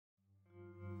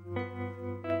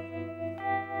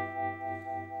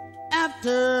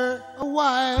after a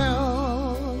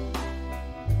while.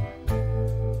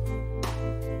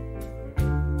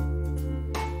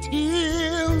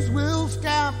 Tears will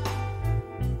stop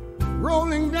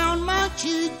rolling down my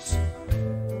cheeks.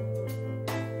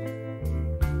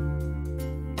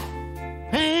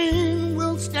 Pain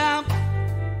will stop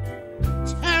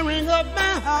tearing up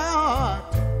my heart.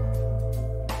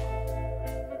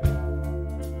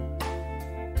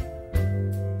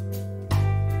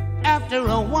 After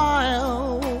a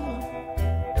while,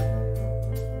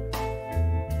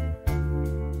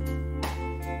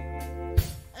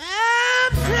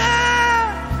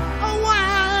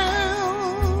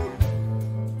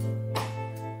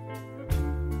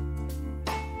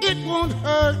 it won't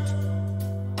hurt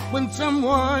when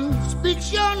someone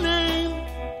speaks your name.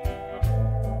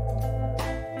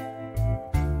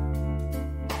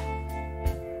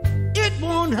 It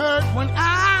won't hurt when I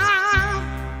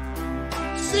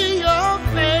see your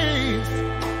face.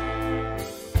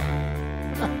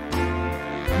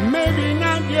 Maybe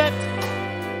not yet,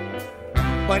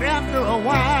 but after a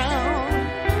while.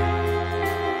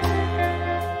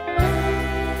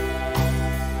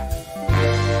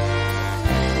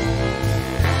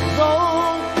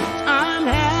 Though time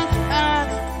has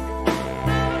passed,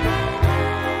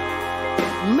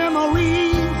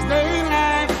 memories they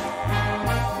last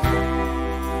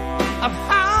of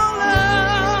how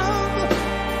love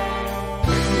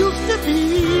used to be.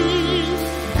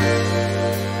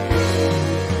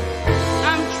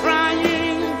 I'm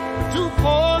trying to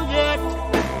forget,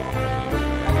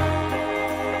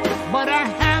 but I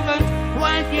haven't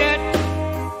quite yet.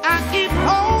 I keep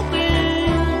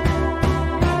hoping,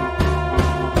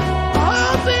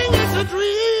 hoping it's a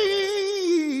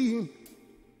dream.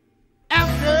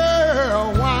 After a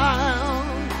while,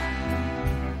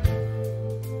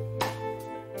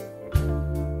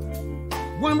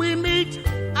 when we meet,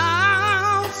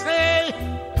 I'll say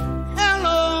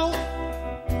hello.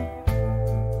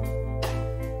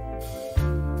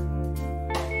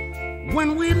 When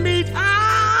we meet,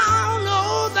 I'll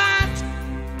know that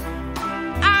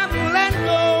I've let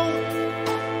go.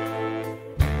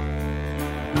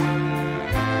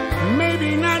 Maybe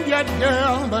not yet,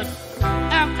 girl, but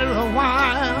after a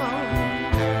while.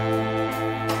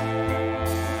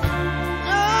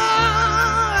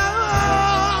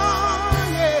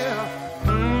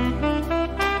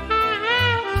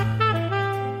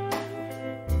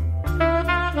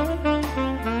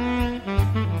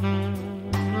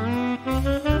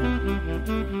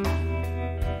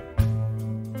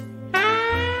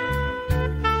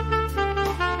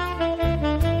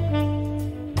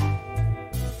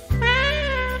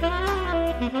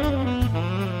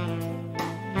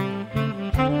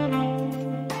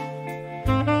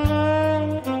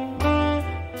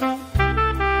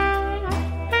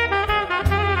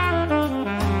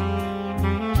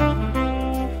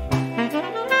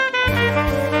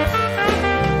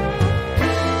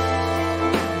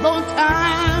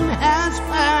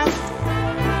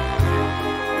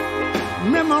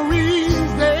 Memories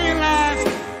they last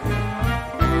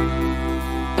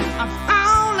of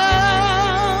how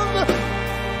love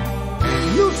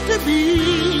used to be.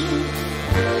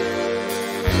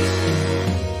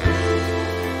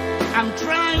 I'm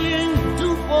trying to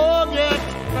forget,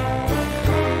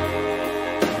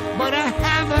 but I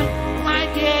haven't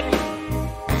quite yet.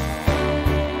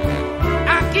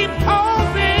 I keep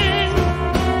hoping,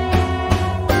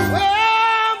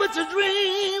 well, it's a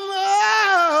dream.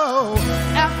 Oh,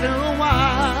 after a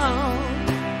while,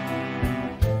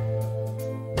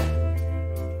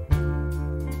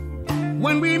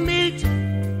 when we meet,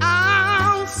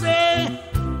 I'll say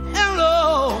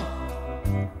hello.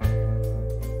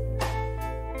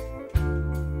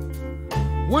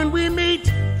 When we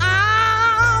meet,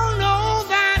 I'll know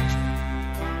that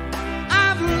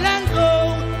I've let go.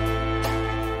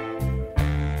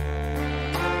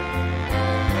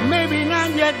 Maybe not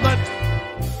yet, but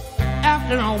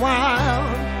after a while.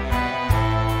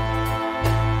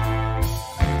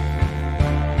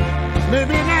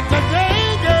 Maybe not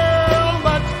today, girl,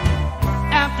 but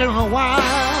after a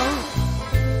while.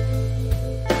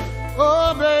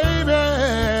 Oh, baby,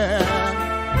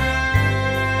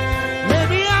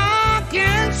 maybe I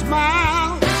can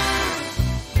smile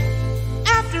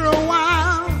after a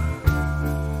while.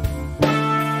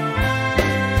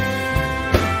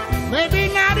 Maybe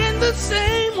not in the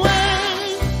same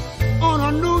way on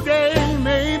a new day,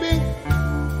 maybe.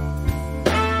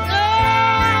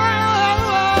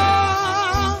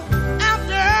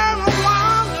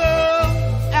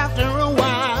 After a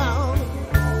while,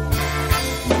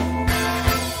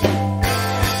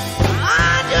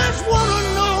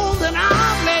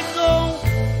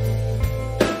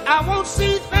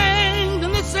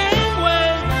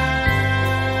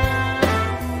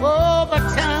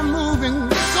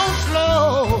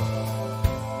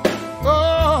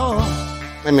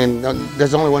 I mean,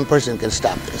 there's only one person who can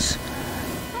stop this.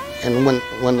 And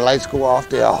when the lights go off,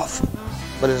 they're off.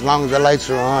 But as long as the lights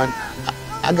are on,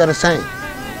 I gotta sing.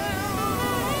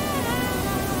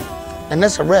 And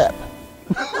that's a rap.